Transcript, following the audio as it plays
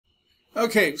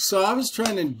Okay, so I was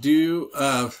trying to do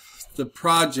the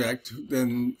project,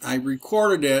 and I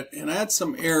recorded it, and I had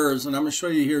some errors, and I'm going to show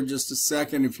you here in just a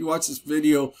second. If you watch this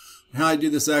video on how I do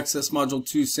this Access Module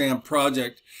 2 SAM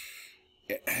project,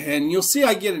 and you'll see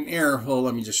I get an error. Well,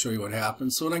 let me just show you what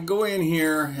happens. So when I go in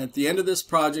here, at the end of this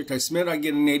project, I submit, I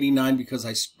get an 89 because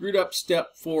I screwed up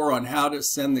step 4 on how to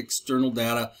send the external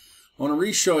data. I want to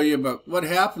re-show you, but what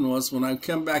happened was when I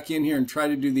come back in here and try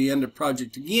to do the end of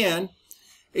project again,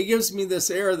 it gives me this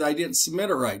error that I didn't submit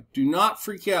it right. Do not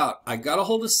freak out. I got a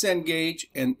hold of Cengage,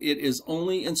 and it is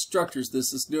only instructors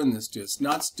this is doing this to. It's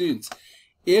not students.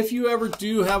 If you ever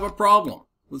do have a problem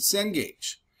with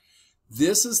Cengage,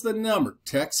 this is the number.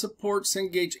 Tech support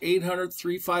Cengage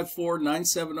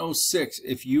 800-354-9706.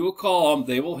 If you will call them,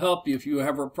 they will help you if you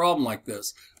have a problem like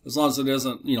this. As long as it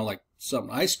isn't, like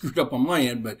something I screwed up on my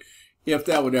end, but if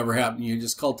that would ever happen, you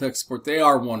just call tech support. They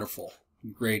are wonderful.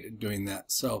 Great at doing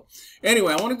that. So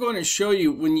anyway, I want to go in and show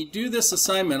you when you do this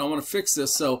assignment. I want to fix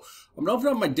this. So I'm going to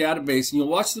open up my database, and you'll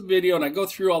watch the video and I go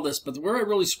through all this, but where I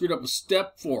really screwed up was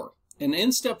step 4. And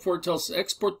in step 4, it tells us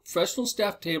export professional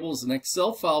staff table as an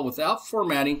Excel file without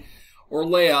formatting or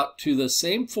layout to the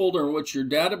same folder in which your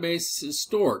database is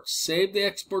stored. Save the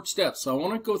export steps. So I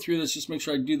want to go through this, just make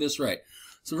sure I do this right.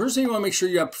 So first thing, you want to make sure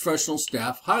you have professional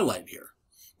staff highlight here.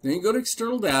 Then you go to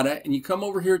external data and you come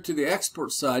over here to the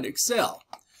export side, Excel.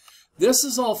 This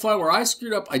is all fine. Where I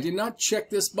screwed up, I did not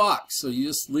check this box. So you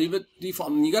just leave it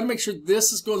default. And you got to make sure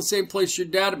this is going to the same place your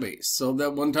database. So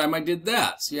that one time I did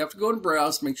that. So you have to go and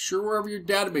browse, make sure wherever your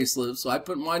database lives. So I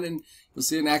put mine in, you'll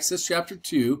see in Access Chapter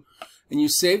 2. And you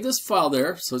save this file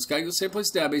there. So it's got to go to the same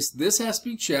place database. This has to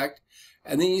be checked.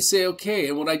 And then you say, okay.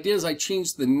 And what I did is I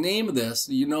changed the name of this.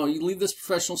 You leave this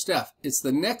professional staff. It's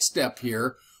the next step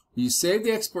here. You save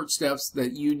the export steps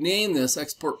that you name this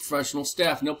export professional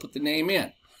staff, and they'll put the name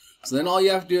in. So then all you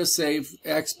have to do is save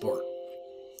export.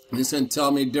 And it's going to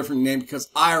tell me a different name because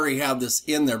I already have this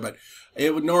in there, but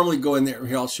it would normally go in there.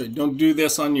 Here, I'll show you. Don't do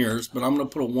this on yours, but I'm going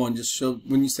to put a 1 just show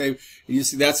when you save. You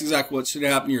see that's exactly what should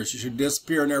happen to yours. It should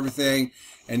disappear and everything,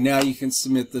 and now you can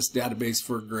submit this database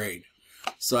for a grade.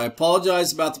 So I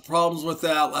apologize about the problems with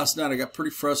that. Last night I got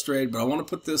pretty frustrated, but I want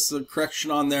to put this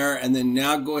correction on there, and then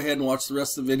now go ahead and watch the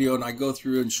rest of the video, and I go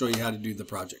through and show you how to do the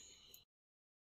project.